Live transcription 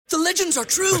The legends are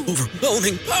true.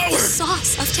 Overwhelming power!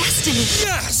 Sauce of destiny.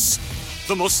 Yes!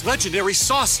 The most legendary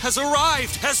sauce has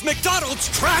arrived as McDonald's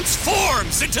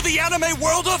transforms into the anime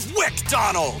world of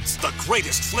WickDonald's. The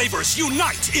greatest flavors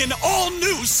unite in all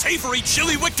new savory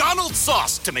chili McDonald's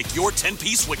sauce to make your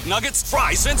 10-piece Wick Nuggets,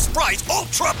 fries, and Sprite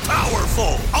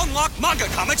ultra-powerful. Unlock manga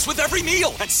comics with every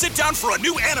meal and sit down for a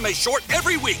new anime short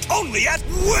every week only at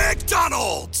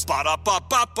WickDonald's.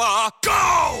 Ba-da-ba-ba-ba,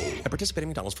 go! At participating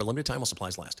McDonald's for a limited time while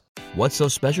supplies last. What's so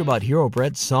special about Hero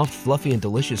Bread's soft, fluffy, and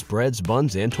delicious breads,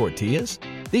 buns, and tortillas?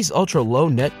 These ultra-low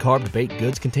net-carb baked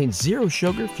goods contain zero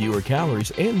sugar, fewer calories,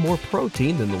 and more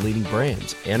protein than the leading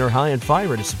brands, and are high in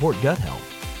fiber to support gut health.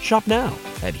 Shop now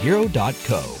at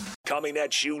Hero.co. Coming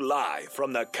at you live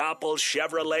from the Coppel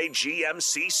Chevrolet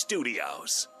GMC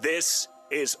studios. This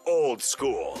is Old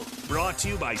School, brought to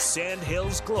you by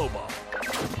Sandhills Global.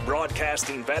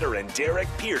 Broadcasting veteran Derek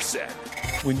Pearson.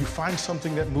 When you find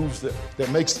something that moves them,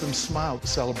 that makes them smile,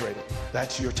 celebrate it.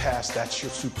 That's your task. That's your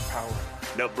superpower.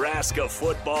 Nebraska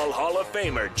Football Hall of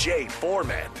Famer Jay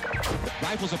Foreman.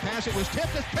 Rifles a pass. It was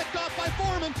tipped. It's picked off by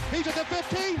Foreman. He's at the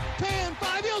 15, 10,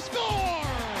 5. He'll score!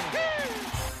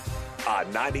 On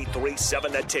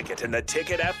 93.7 The Ticket and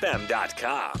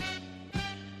theticketfm.com.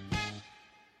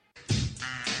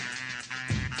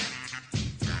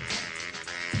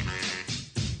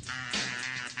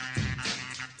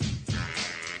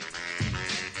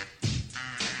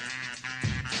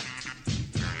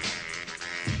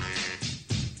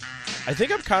 I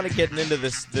think I'm kind of getting into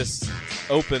this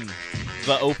Open,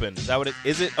 the Open. Is that what it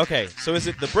is? It okay? So is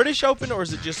it the British Open or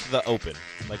is it just the Open?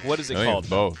 Like, what is it called?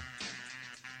 Both.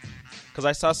 Because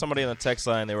I saw somebody on the text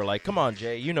line. They were like, "Come on,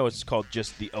 Jay, you know it's called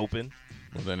just the Open."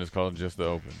 Well, then it's called just the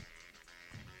Open.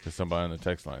 To somebody on the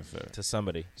text line said. To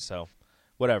somebody. So,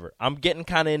 whatever. I'm getting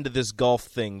kind of into this golf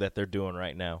thing that they're doing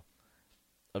right now.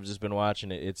 I've just been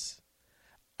watching it.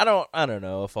 I don't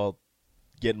know if I'll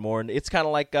get more. It's kind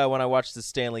of like when I watched the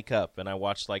Stanley Cup and I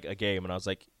watched like a game and I was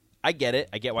like, I get it.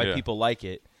 I get why people like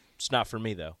it. It's not for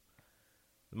me though.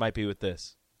 It might be with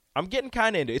this. I'm getting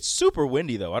kind of into it. It's super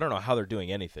windy though. I don't know how they're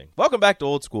doing anything. Welcome back to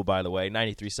Old School, by the way.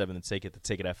 93.7 The Ticket,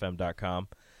 theticketfm.com.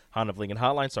 Honda of Lincoln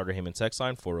Hotline, Starter Heyman text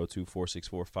line,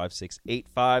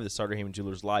 402-464-5685. The Starter Heyman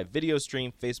Jewelers live video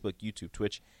stream, Facebook, YouTube,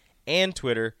 Twitch, and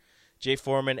Twitter. Jay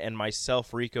Foreman and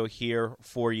myself, Rico, here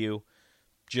for you.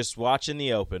 Just watching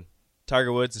the Open.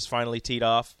 Tiger Woods is finally teed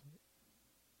off.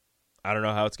 I don't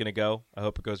know how it's going to go. I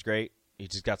hope it goes great. He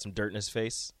just got some dirt in his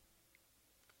face.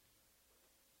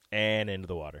 And into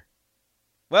the water.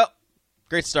 Well,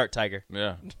 great start, Tiger.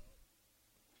 Yeah.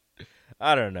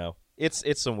 I don't know. It's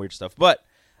some weird stuff. But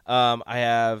I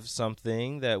have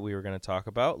something that we were going to talk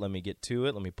about. Let me get to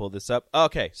it. Let me pull this up.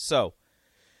 Okay, so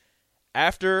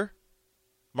after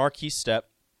Marquise Stepp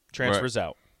transfers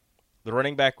out, the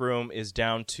running back room is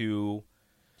down to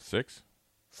six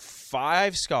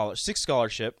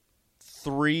scholarship,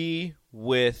 three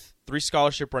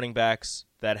scholarship running backs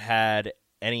that had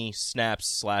any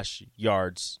snaps /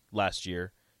 yards last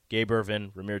year. Gabe Ervin,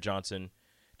 Ramir Johnson,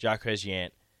 Jacques Yant.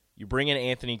 You bring in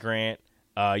Anthony Grant.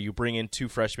 You bring in two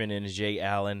freshmen in Jay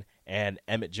Allen and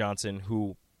Emmett Johnson,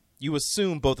 who you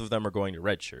assume both of them are going to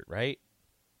redshirt, right?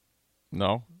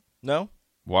 No.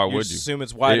 Why would you assume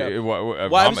it's wide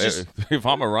if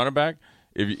I'm a running back,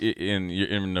 if in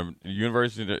the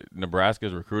University of Nebraska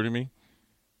is recruiting me,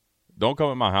 don't come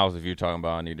in my house if you're talking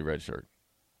about I need a red shirt.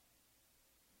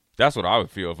 That's what I would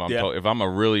feel if I'm if I'm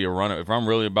really a runner. If I'm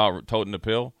really about toting the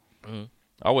pill,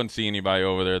 I wouldn't see anybody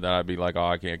over there that I'd be like, oh,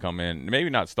 I can't come in. Maybe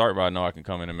not start, but I know I can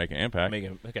come in and make an impact.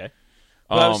 Okay.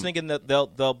 Well, I was thinking that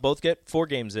they'll both get 4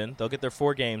 games in. They'll get their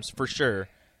 4 games for sure.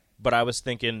 But I was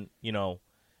thinking,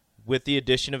 with the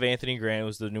addition of Anthony Grant, who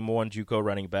was the number 1 JUCO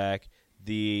running back,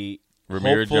 the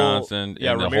Ramir Johnson,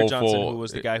 Ramir Johnson, who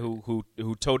was the guy who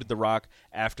toted the rock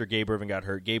after Gabe Ervin got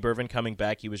hurt. Gabe Ervin coming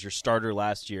back, he was your starter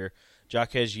last year.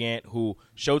 Jacques Yant, who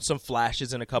showed some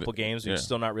flashes in a couple games. We're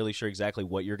still not really sure exactly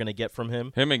what you're going to get from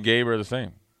him. Him and Gabe are the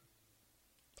same.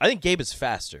 I think Gabe is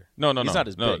faster. No, he's not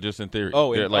as big. No, just in theory.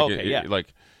 Oh,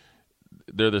 like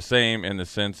they're the same in the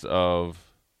sense of,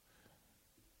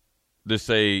 let's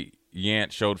say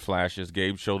Yant showed flashes,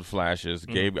 Gabe showed flashes.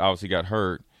 Gabe obviously got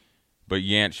hurt, but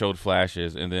Yant showed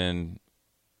flashes, and then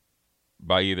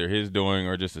by either his doing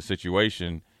or just the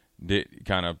situation, that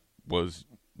kind of was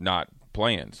not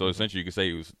playing. So essentially you could say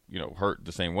he was, hurt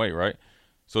the same way, right?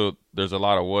 So there's a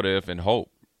lot of what if and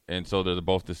hope, and so they're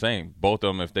both the same. Both of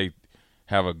them, if they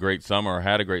have a great summer or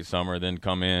had a great summer, then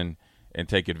come in and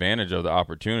take advantage of the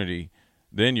opportunity,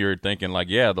 then you're thinking like,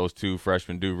 yeah, those 2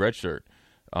 freshmen do redshirt.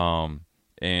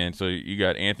 And so you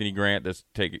got Anthony Grant is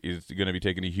going to be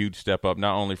taking a huge step up,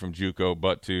 not only from JUCO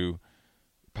but to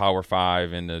Power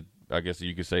 5 and I guess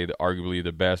you could say arguably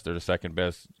the best or the second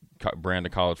best brand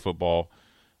of college football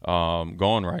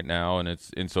going right now, and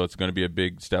so it's going to be a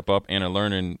big step up and a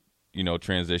learning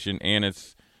transition, and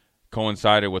it's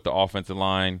coincided with the offensive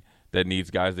line that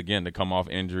needs guys again to come off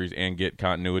injuries and get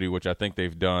continuity, which I think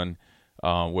they've done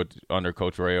under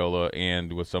Coach Raiola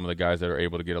and with some of the guys that are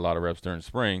able to get a lot of reps during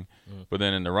spring. But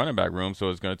then in the running back room, so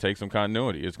it's going to take some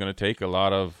continuity. It's going to take a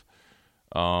lot of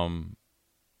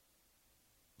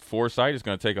foresight. It's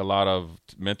going to take a lot of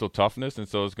mental toughness, and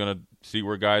so it's going to see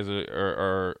where guys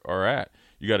are at.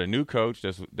 You got a new coach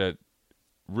that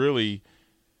really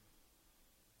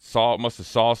must have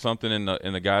saw something in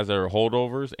the guys that are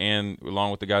holdovers, and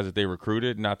along with the guys that they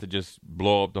recruited, not to just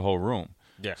blow up the whole room.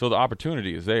 Yeah. So the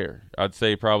opportunity is there. I'd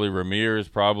say probably Rahmir is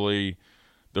probably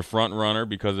the front runner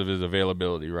because of his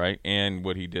availability, right? And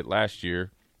what he did last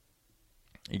year.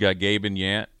 You got Gabe and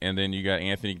Yant, and then you got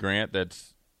Anthony Grant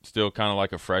that's still kind of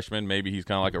like a freshman. Maybe he's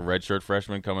kind of like a redshirt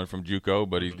freshman coming from JUCO,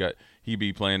 but he'd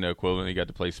be playing the equivalent. He got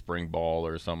to play spring ball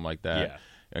or something like that. Yeah.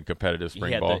 A competitive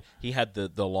spring ball. He had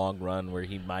the long run where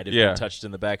he might have been touched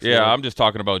in the backfield. Yeah, I'm just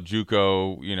talking about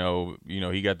JUCO.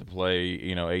 He got to play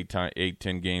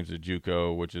 8-10 games of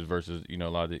JUCO, which is versus a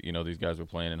lot of these guys were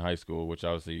playing in high school, which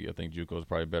obviously I think JUCO is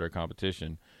probably better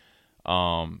competition.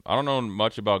 I don't know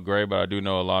much about Gray, but I do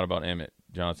know a lot about Emmett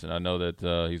Johnson. I know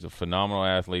that he's a phenomenal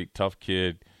athlete, tough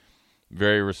kid,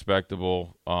 very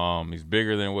respectable. He's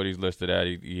bigger than what he's listed at.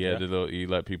 He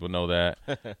let people know that.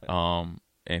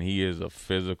 And he is a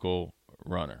physical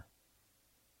runner,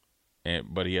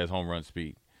 but he has home run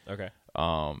speed. Okay.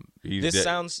 This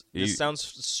sounds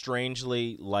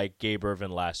strangely like Gabe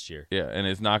Ervin last year. Yeah, and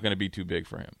it's not going to be too big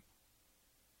for him.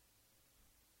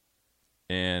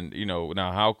 And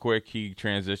now how quick he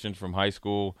transitions from high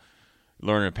school,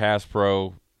 learning pass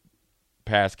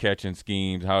catching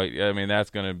schemes. That's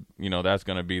going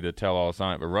to be the tell all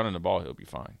sign. But running the ball, he'll be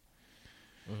fine.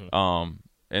 Mm-hmm.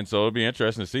 And so it'll be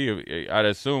interesting to see. I'd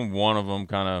assume one of them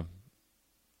kind of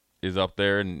is up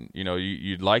there, and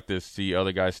you'd like to see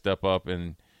other guys step up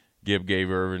and give Gabe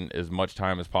Ervin as much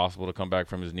time as possible to come back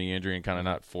from his knee injury and kind of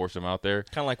not force him out there.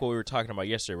 Kind of like what we were talking about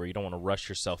yesterday, where you don't want to rush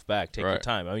yourself back, take your Right.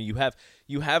 time. I mean, you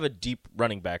have a deep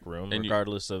running back room, and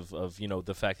regardless of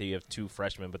the fact that you have two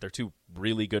freshmen, but they're two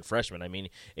really good freshmen. I mean,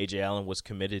 A.J. Allen was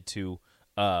committed to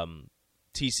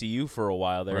TCU for a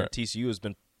while there, Right. and TCU has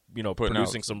been Putting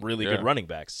producing out. some really Yeah. good running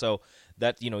backs. So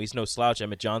that he's no slouch.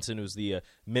 Emmett Johnson, who's the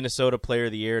Minnesota Player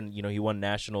of the Year, and he won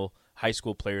National High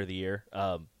School Player of the Year.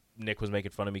 Nick was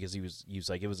making fun of me because he was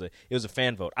like it was a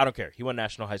fan vote. I don't care. He won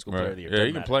National High School Player of the Year. Yeah, Doesn't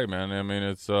he can matter. play, man. I mean,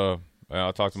 it's I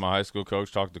talked to my high school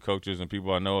coach, talked to coaches and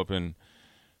people I know up in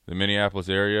the Minneapolis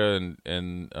area,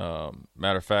 and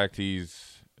matter of fact, he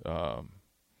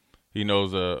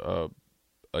knows knows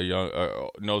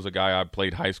a guy I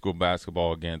played high school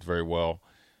basketball against very well.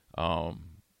 On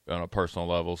a personal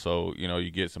level, so you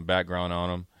get some background on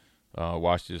him,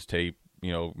 watched his tape,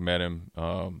 met him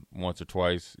once or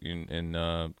twice,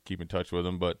 and keep in touch with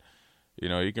him. But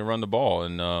he can run the ball,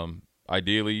 and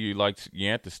ideally you like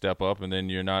Yant to step up, and then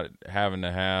you're not having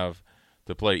to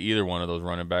play either one of those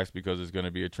running backs because it's going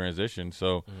to be a transition.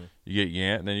 So you get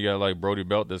Yant, and then you got like Brody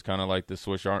Belt, that's kind of like the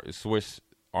Swiss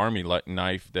Army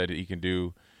knife that he can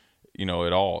do. It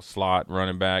all slot,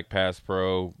 running back, pass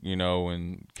pro,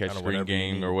 and catch screen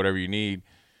game or whatever you need.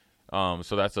 So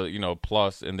that's a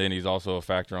plus, and then he's also a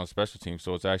factor on special teams.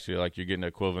 So it's actually like you're getting the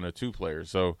equivalent of two players.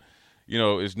 So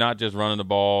it's not just running the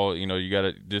ball. You got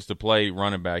to just to play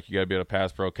running back. You got to be able to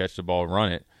pass pro, catch the ball,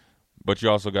 run it. But you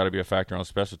also got to be a factor on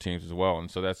special teams as well.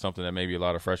 And so that's something that maybe a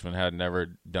lot of freshmen had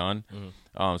never done.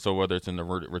 So whether it's in the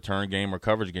return game or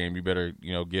coverage game, you better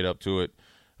get up to it.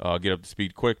 Get up to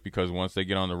speed quick, because once they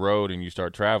get on the road and you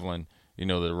start traveling,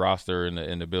 the roster and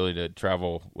the ability to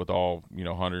travel with all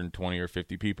 120 or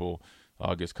 50 people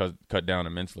gets cut down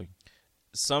immensely.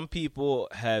 Some people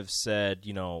have said,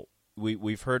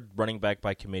 we've heard running back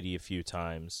by committee a few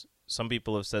times. Some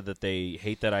people have said that they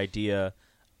hate that idea.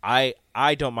 I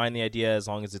don't mind the idea as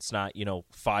long as it's not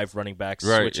 5 running backs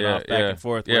switching off back and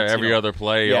forth. Yeah, every other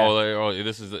play. Yeah.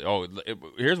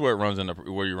 Here's where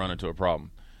where you run into a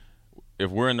problem. If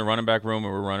we're in the running back room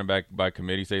and we're running back by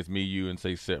committee, say it's me, you, and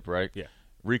say Sip, right? Yeah.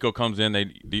 Rico comes in.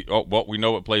 We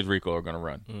know what plays Rico are going to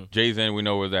run. Jay's in. We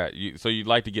know where that. So you'd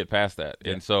like to get past that.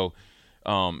 Yeah. And so,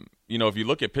 if you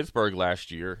look at Pittsburgh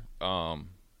last year, and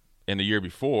the year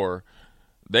before,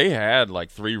 they had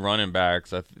like 3 running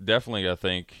backs. I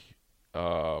think,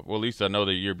 at least I know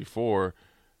the year before,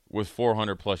 with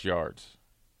 400+ yards,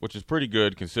 which is pretty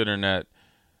good considering that.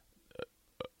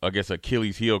 I guess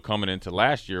Achilles' heel coming into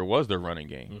last year was their running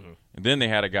game. And then they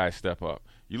had a guy step up.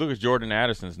 You look at Jordan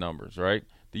Addison's numbers, right?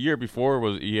 The year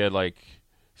before he had like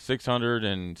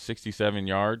 667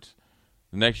 yards.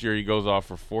 The next year he goes off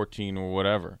for 14 or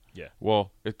whatever. Yeah.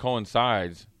 Well, it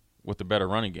coincides with the better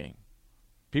running game.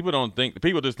 People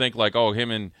just think like, oh,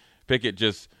 him and Pickett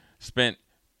just spent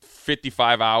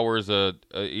 55 hours or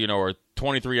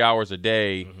 23 hours a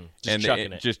day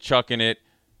just chucking it,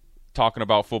 talking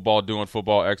about football, doing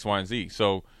football, X, Y, and Z.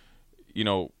 So,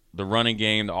 the running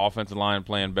game, the offensive line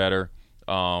playing better.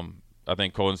 I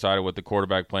think coincided with the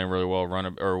quarterback playing really well,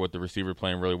 or with the receiver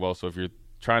playing really well. So if you're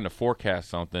trying to forecast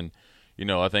something,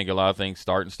 I think a lot of things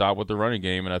start and stop with the running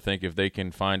game. And I think if they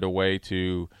can find a way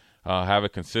to have a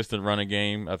consistent running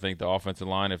game, I think the offensive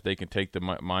line, if they can take the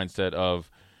mindset of,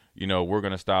 we're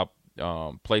going to stop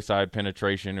play side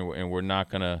penetration and we're not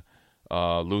going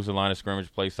to lose the line of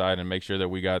scrimmage play side and make sure that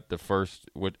we got the first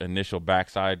initial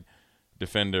backside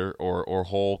defender or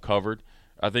hole covered,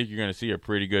 I think you're going to see a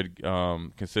pretty good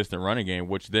consistent running game,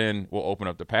 which then will open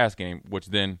up the pass game, which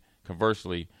then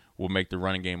conversely will make the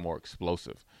running game more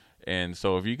explosive. And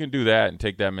so if you can do that and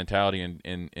take that mentality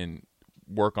and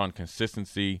work on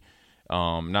consistency,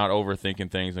 not overthinking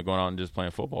things and going out and just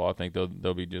playing football, I think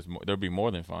they'll be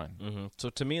more than fine. Mm-hmm. So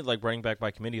to me, like running back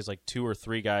by committee is like 2 or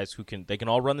 3 guys who can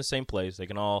all run the same plays. They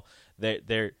can all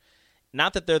they're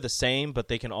not that they're the same, but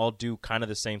they can all do kind of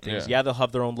the same things. Yeah, they'll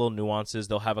have their own little nuances.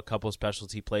 They'll have a couple of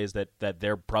specialty plays that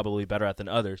they're probably better at than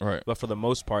others. Right. But for the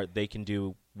most part, they can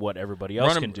do what everybody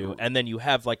else can do. And then you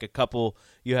have like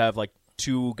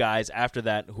 2 guys after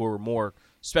that who are more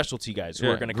specialty guys who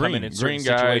are going to come in certain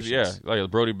situations. Yeah, like a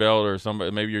Brody Belt or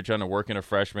somebody. Maybe you're trying to work in a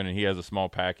freshman and he has a small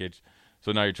package.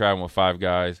 So now you're traveling with 5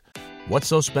 guys. What's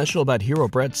so special about Hero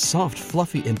Bread's soft,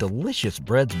 fluffy, and delicious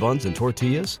breads, buns, and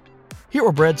tortillas?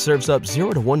 Hero Bread serves up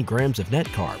 0 to 1 grams of net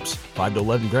carbs, 5 to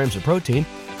 11 grams of protein,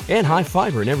 and high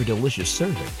fiber in every delicious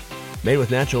serving. Made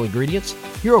with natural ingredients,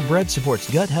 Hero Bread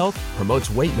supports gut health, promotes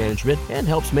weight management, and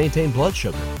helps maintain blood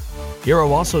sugar.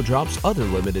 Hero also drops other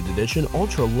limited edition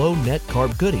ultra-low net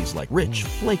carb goodies like rich,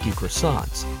 flaky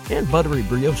croissants and buttery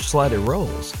brioche slider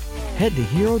rolls. Head to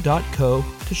hero.co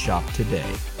to shop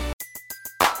today.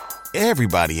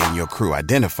 Everybody in your crew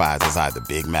identifies as either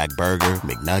Big Mac Burger,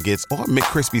 McNuggets, or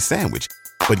McCrispy Sandwich.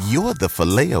 But you're the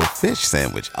Filet-O-Fish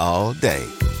Sandwich all day.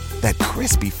 That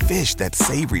crispy fish, that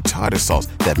savory tartar sauce,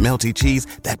 that melty cheese,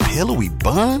 that pillowy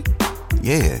bun.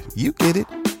 Yeah, you get it.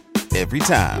 Every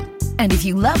time. And if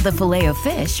you love the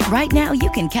Filet-O-Fish, right now you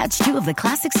can catch 2 of the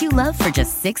classics you love for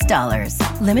just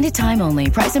 $6. Limited time only.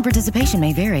 Price and participation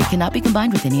may vary. Cannot be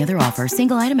combined with any other offer.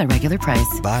 Single item at regular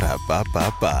price.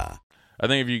 Ba-da-ba-ba-ba. I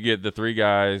think if you get the 3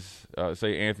 guys,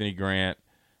 say Anthony Grant,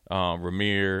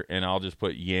 Ramir, and I'll just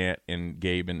put Yant and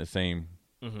Gabe in the same,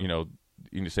 in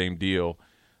the same deal.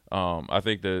 I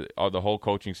think the whole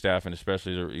coaching staff and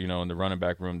especially in the running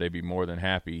back room, they'd be more than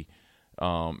happy.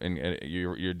 And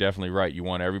you're definitely right. You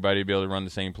want everybody to be able to run the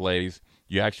same plays.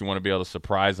 You actually want to be able to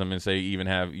surprise them and say even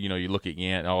have you look at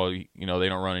Yant, they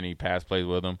don't run any pass plays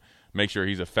with him. Make sure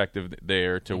he's effective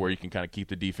there to where you can kind of keep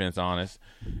the defense honest.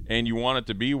 And you want it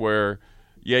to be where,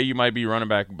 you might be running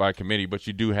back by committee, but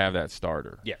you do have that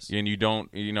starter. Yes. And you don't,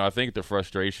 I think the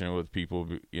frustration with people,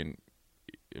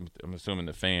 I'm assuming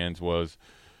the fans, was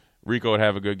Rico would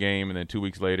have a good game and then 2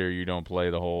 weeks later you don't play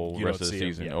the whole rest of the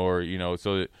season. Or,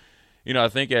 so, I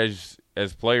think as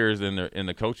players and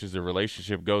the coaches, the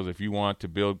relationship goes, if you want to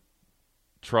build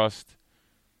trust,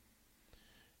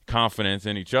 confidence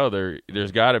in each other,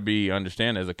 there's got to be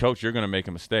understand as a coach you're going to make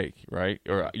a mistake, right?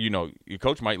 Or your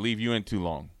coach might leave you in too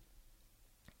long,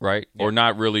 right? Yeah. Or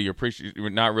not really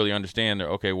understand that,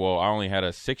 okay, well, I only had a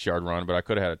 6-yard run, but I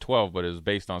could have had a 12, but it was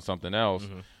based on something else,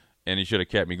 and he should have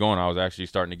kept me going. I was actually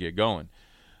starting to get going.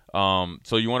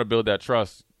 So you want to build that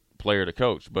trust, player to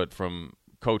coach, but from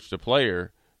coach to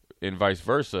player and vice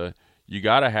versa, you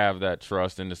got to have that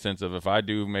trust in the sense of if I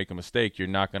do make a mistake, you're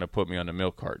not going to put me on the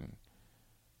milk carton.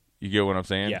 You get what I'm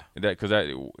saying?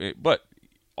 Yeah. But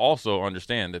also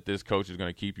understand that this coach is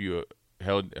going to keep you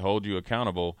hold you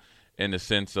accountable in the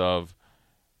sense of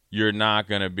you're not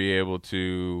going to be able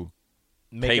to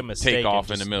take off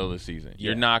in the middle of the season. Yeah.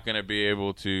 You're not going to be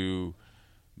able to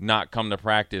not come to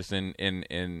practice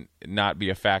and not be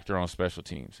a factor on special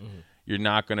teams. Mm-hmm. You're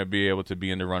not going to be able to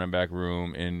be in the running back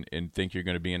room and think you're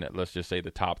going to be in, let's just say, the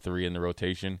top 3 in the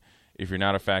rotation. If you're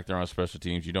not a factor on special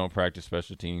teams, you don't practice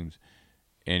special teams,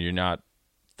 and you're not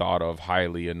thought of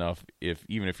highly enough,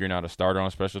 even if you're not a starter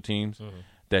on special teams,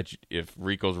 that if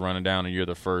Rico's running down and you're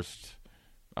the first,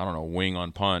 wing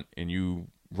on punt, and you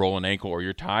roll an ankle or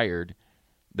you're tired,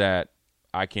 that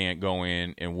I can't go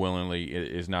in and willingly,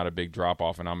 it is not a big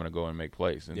drop-off, and I'm going to go and make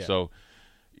plays. And so,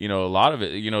 a lot of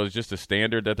it, is just a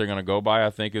standard that they're going to go by.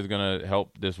 I think is going to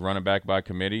help this running back by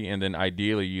committee. And then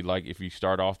ideally, if you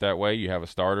start off that way, you have a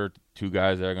starter, 2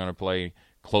 guys that are going to play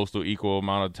close to equal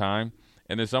amount of time,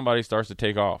 and then somebody starts to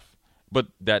take off. But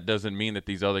that doesn't mean that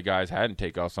these other guys hadn't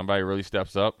take off. Somebody really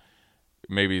steps up.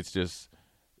 Maybe it's just,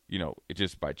 it's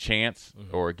just by chance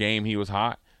or a game he was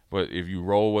hot. But if you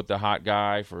roll with the hot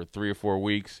guy for 3 or 4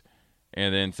 weeks,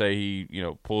 and then say he,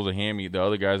 pulls a hammy, the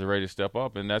other guys are ready to step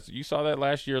up, and you saw that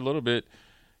last year a little bit.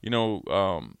 You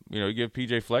give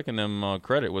PJ Fleck and them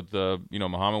credit with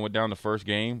Muhammad went down the first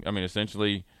game. I mean,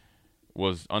 essentially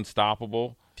was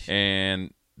unstoppable,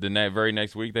 and then that very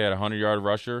next week they had a 100-yard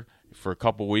rusher for a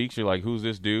couple weeks. You're like, who's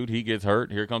this dude? He gets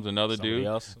hurt. Here comes another dude.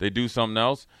 Else. They do something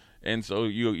else, and so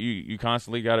you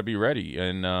constantly got to be ready.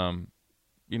 And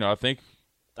I think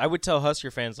I would tell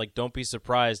Husker fans, don't be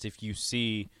surprised if you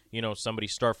see, somebody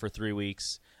start for 3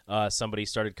 weeks. Somebody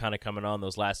started kind of coming on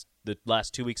the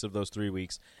last 2 weeks of those 3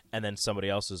 weeks, and then somebody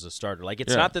else is a starter.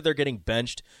 It's not that they're getting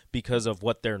benched because of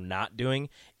what they're not doing.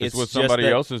 It's what somebody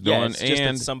else is doing. It's just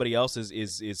that somebody else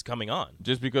is coming on.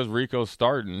 Just because Rico's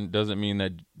starting doesn't mean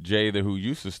that Jay, who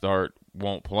used to start,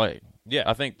 won't play. Yeah.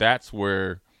 I think that's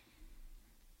where –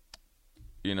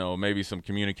 maybe some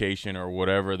communication or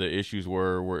whatever the issues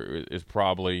is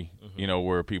probably,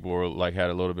 where people were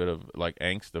had a little bit of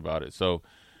angst about it. So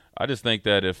I just think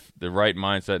that if the right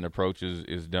mindset and approach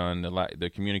is done,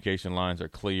 the communication lines are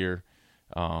clear,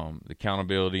 the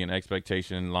accountability and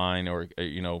expectation line or,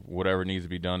 whatever needs to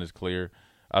be done is clear.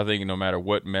 I think no matter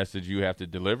what message you have to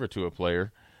deliver to a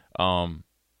player,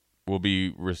 will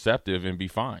be receptive and be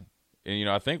fine. And,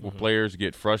 I think when players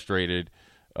get frustrated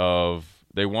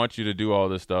they want you to do all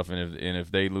this stuff, and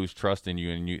if they lose trust in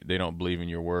you and they don't believe in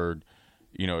your word,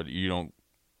 you don't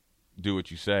do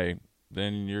what you say,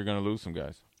 then you're going to lose some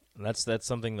guys. And that's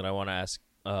something that I want to ask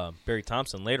Barry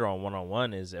Thompson later on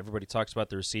one-on-one. Is everybody talks about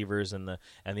the receivers and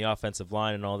the offensive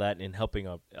line and all that, and helping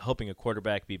a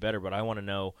quarterback be better. But I want to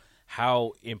know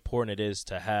how important it is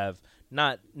to have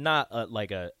not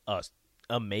a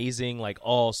amazing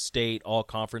all-state,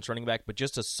 all-conference running back, but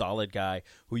just a solid guy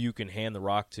who you can hand the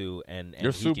rock to. And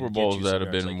there's Super Bowls that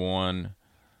have been won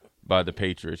by the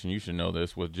Patriots, and you should know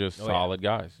this, with just solid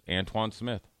guys. Antoine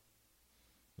Smith,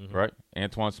 right?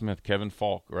 Antoine Smith, Kevin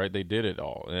Falk, right? They did it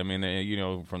all. I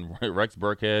mean, from Rex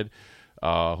Burkhead.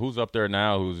 Who's up there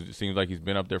now? Who seems like he's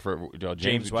been up there for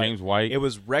James White. It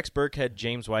was Rex Burkhead,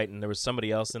 James White, and there was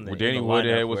somebody else in the. Danny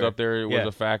Woodhead was up there. It was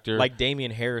a factor. Like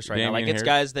Damian Harris now. It's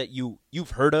guys that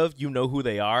you've heard of, know who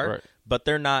they are, right. But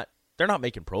they're not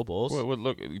making Pro Bowls. Well,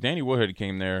 look, Danny Woodhead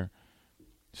came there,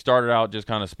 started out just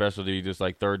kind of specialty, just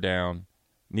like third down.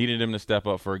 Needed him to step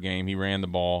up for a game. He ran the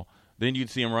ball. Then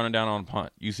you'd see him running down on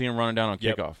punt. You see him running down on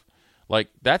kickoff.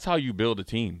 That's how you build a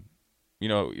team.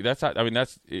 That's how.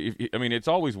 It's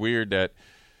always weird that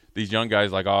these young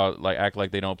guys act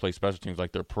like they don't play special teams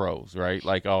like they're pros, right?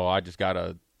 I just got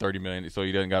a $30 million, so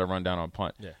he doesn't got to run down on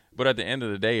punt. Yeah. But at the end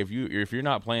of the day, if you're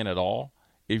not playing at all,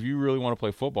 if you really want to play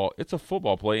football, it's a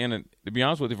football play. And to be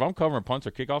honest with you, if I'm covering punts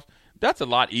or kickoffs, that's a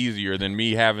lot easier than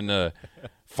me having to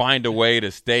find a way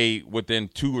to stay within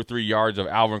 2 or 3 yards of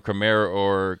Alvin Kamara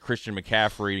or Christian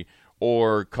McCaffrey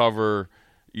or cover.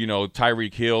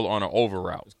 Tyreek Hill on an over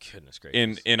route. Goodness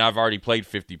gracious. And I've already played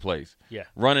 50 plays. Yeah.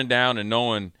 Running down and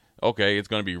knowing, okay, it's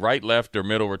going to be right, left, or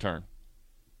middle return.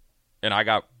 And I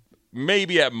got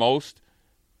maybe at most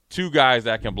 2 guys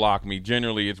that can block me.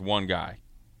 Generally, it's 1 guy.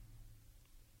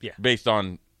 Yeah. Based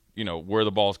on, where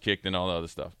the ball's kicked and all the other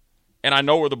stuff. And I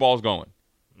know where the ball's going.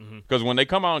 Because when they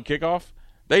come out on kickoff,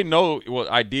 they know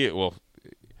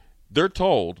they're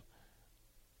told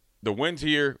the wind's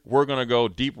here, we're going to go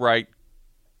deep right,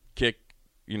 kick,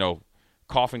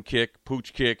 coffin kick,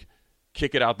 pooch kick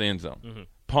it out the end zone.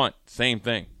 Punt, same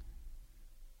thing.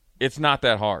 It's not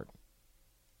that hard.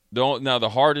 Now, the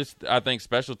hardest, I think,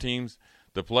 special teams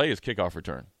to play is kickoff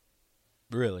return.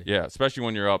 Really? Yeah, especially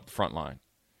when you're up the front line.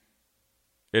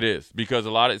 It is. Because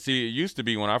it used to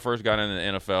be when I first got into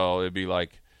the NFL, it'd be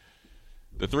like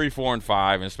the 3, 4, and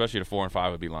 5, and especially the 4 and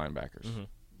 5 would be linebackers.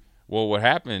 Well, what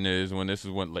happened is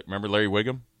remember Larry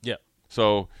Wiggum? Yeah.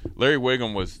 So Larry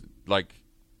Wiggum was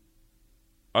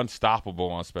unstoppable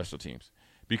on special teams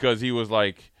because he was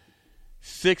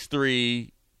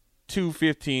 6'3",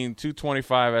 215,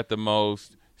 225 at the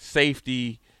most,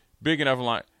 safety, big enough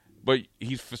line, but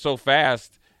he's so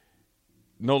fast,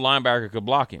 no linebacker could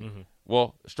block him.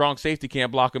 Well, strong safety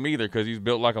can't block him either because he's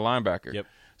built like a linebacker. Yep.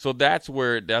 So that's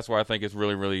why I think it's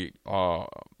really, really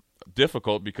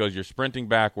difficult because you're sprinting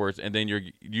backwards and then you're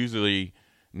usually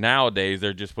Nowadays,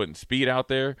 they're just putting speed out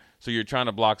there, so you're trying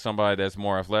to block somebody that's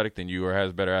more athletic than you or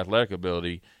has better athletic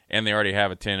ability, and they already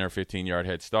have a 10 or 15-yard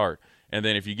head start. And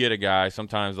then if you get a guy,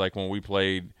 sometimes like when we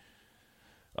played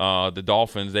the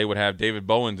Dolphins, they would have David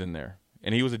Bowens in there,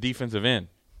 and he was a defensive end.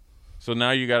 So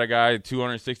now you got a guy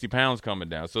 260 pounds coming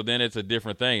down. So then it's a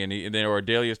different thing. And then or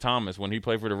Adalius Thomas, when he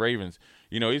played for the Ravens,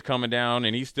 he's coming down,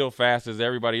 and he's still fast as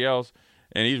everybody else,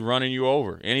 and he's running you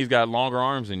over, and he's got longer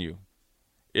arms than you.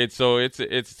 So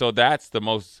that's the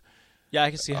most. Yeah, I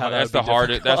can see how that's the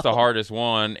hardest. That's the hardest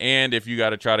one. And if you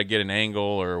got to try to get an angle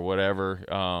or whatever,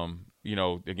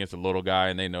 against a little guy,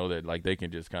 and they know that like they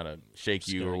can just kind of shake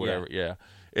you or whatever. Yeah,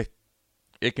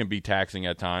 it can be taxing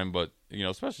at times, but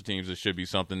special teams, it should be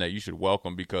something that you should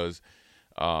welcome because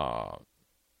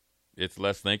it's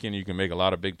less thinking. You can make a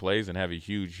lot of big plays and have a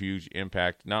huge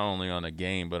impact not only on a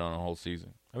game but on a whole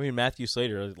season. I mean, Matthew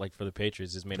Slater, like for the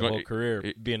Patriots, has made a whole career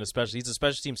being he's a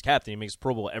special teams captain. He makes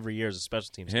Pro Bowl every year as a special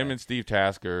teams captain. And Steve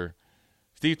Tasker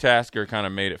kind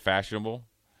of made it fashionable,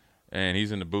 and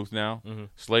he's in the booth now. Mm-hmm.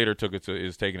 Slater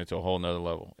is taking it to a whole nother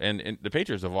level. And the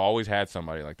Patriots have always had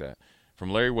somebody like that,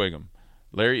 from Larry Wiggum,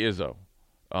 Larry Izzo,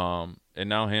 and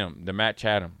now him, the Matt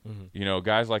Chatham. Mm-hmm.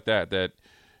 Guys like that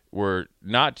were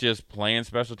not just playing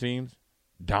special teams,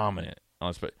 dominant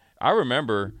on I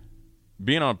remember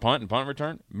being on punt and punt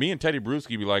return, me and Teddy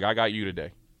Bruschi be like, I got you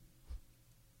today.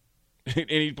 And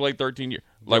he played 13 years.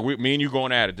 Like, me and you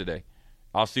going at it today.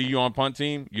 I'll see you on punt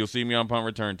team. You'll see me on punt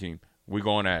return team. We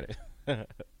going at it.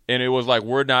 And it was like,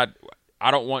 I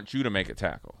don't want you to make a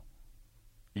tackle.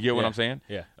 You get what I'm saying?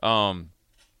 Yeah. And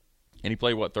he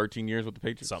played, 13 years with the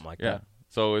Patriots? Something like that. that.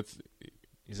 So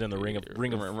he's in the ring of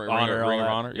honor. Ring of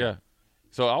honor, yeah.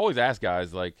 So I always ask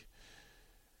guys, like,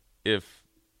 if,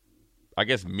 I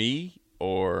guess me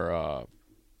or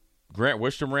Grant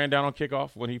Wistrom ran down on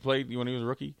kickoff when he was a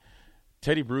rookie,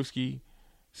 Teddy Bruschi,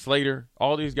 Slater,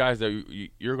 all these guys that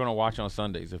you're going to watch on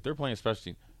Sundays, if they're playing special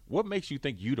teams, what makes you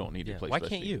think you don't need to play special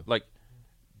teams? Why can't you?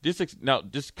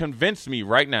 Like, just convince me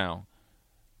right now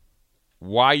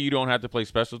why you don't have to play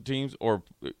special teams, or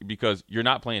because you're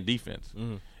not playing defense.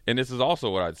 Mm-hmm. And this is also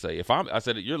what I'd say. I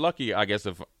said you're lucky, I guess,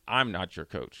 if I'm not your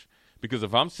coach, because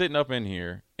if I'm sitting up in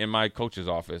here in my coach's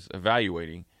office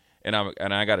evaluating, and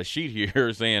I got a sheet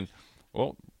here saying,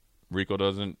 well, Rico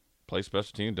doesn't play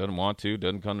special teams, doesn't want to,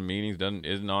 doesn't come to meetings,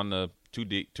 isn't on the too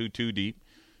deep,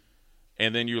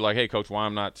 and then you're like, hey, coach, why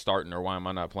I'm not starting or why am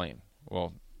I not playing?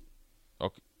 Well,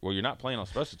 okay, well, you're not playing on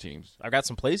special teams. I got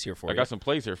some plays here for you. I got some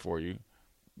plays here for you,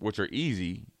 which are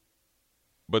easy.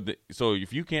 But so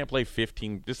if you can't play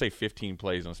 15, just say 15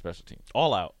 plays on special teams,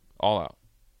 all out,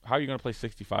 how are you going to play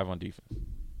 65 on defense?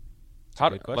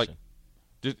 That's a good question.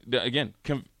 Again,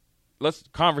 let's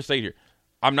conversate here.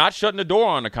 I'm not shutting the door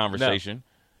on the conversation.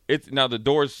 No. It's now the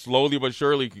door is slowly but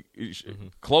surely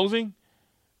closing,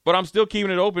 but I'm still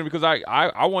keeping it open because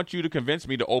I want you to convince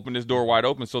me to open this door wide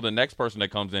open so the next person that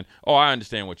comes in, I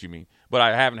understand what you mean, but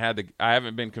I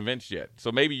haven't been convinced yet.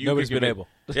 So maybe nobody's been able.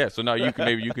 Yeah, so now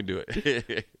maybe you can do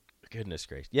it. Goodness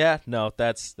gracious. Yeah, no,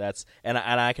 that's and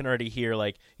I can already hear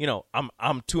like,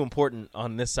 I'm too important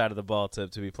on this side of the ball to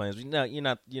be playing. No, you're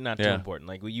not too important.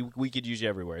 Like we could use you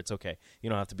everywhere. It's okay. You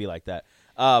don't have to be like that.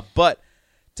 But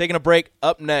taking a break,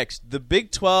 up next, the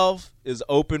Big 12 is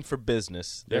open for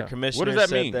business. Their commissioner what does that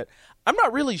said mean? That I'm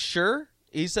not really sure.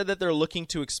 He said that they're looking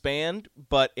to expand,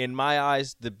 but in my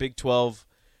eyes, the Big 12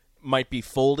 might be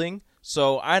folding.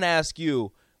 So I'd ask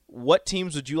you, what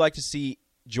teams would you like to see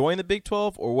join the Big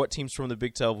 12, or what teams from the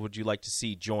Big 12 would you like to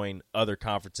see join other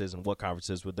conferences, and what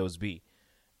conferences would those be?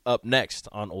 Up next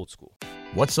on Old School.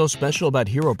 What's so special about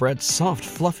Hero Bread's soft,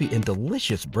 fluffy, and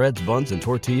delicious breads, buns, and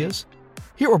tortillas?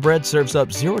 Hero Bread serves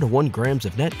up 0 to 1 grams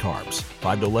of net carbs,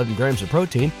 5 to 11 grams of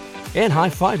protein, and high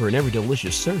fiber in every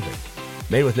delicious serving.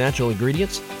 Made with natural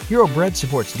ingredients, Hero Bread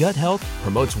supports gut health,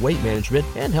 promotes weight management,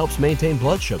 and helps maintain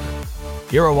blood sugar.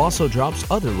 Hero also drops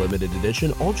other limited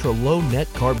edition ultra-low net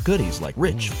carb goodies like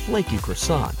rich, flaky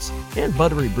croissants and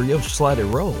buttery brioche slider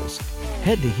rolls.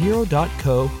 Head to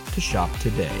hero.co to shop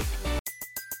today.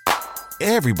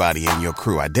 Everybody in your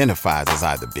crew identifies as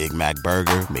either Big Mac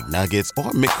Burger, McNuggets,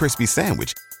 or McCrispy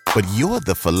Sandwich. But you're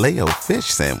the Filet-O-Fish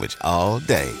Sandwich all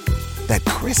day. That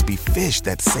crispy fish,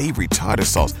 that savory tartar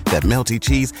sauce, that melty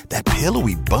cheese, that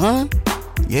pillowy bun.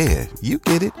 Yeah, you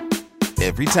get it.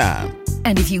 Every time.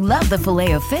 And if you love the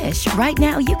Filet-O-Fish, right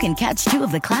now you can catch 2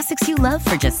 of the classics you love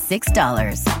for just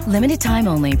 $6. Limited time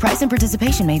only. Price and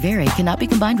participation may vary. Cannot be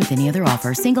combined with any other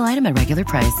offer. Single item at regular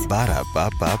price.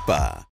 Ba-da-ba-ba-ba.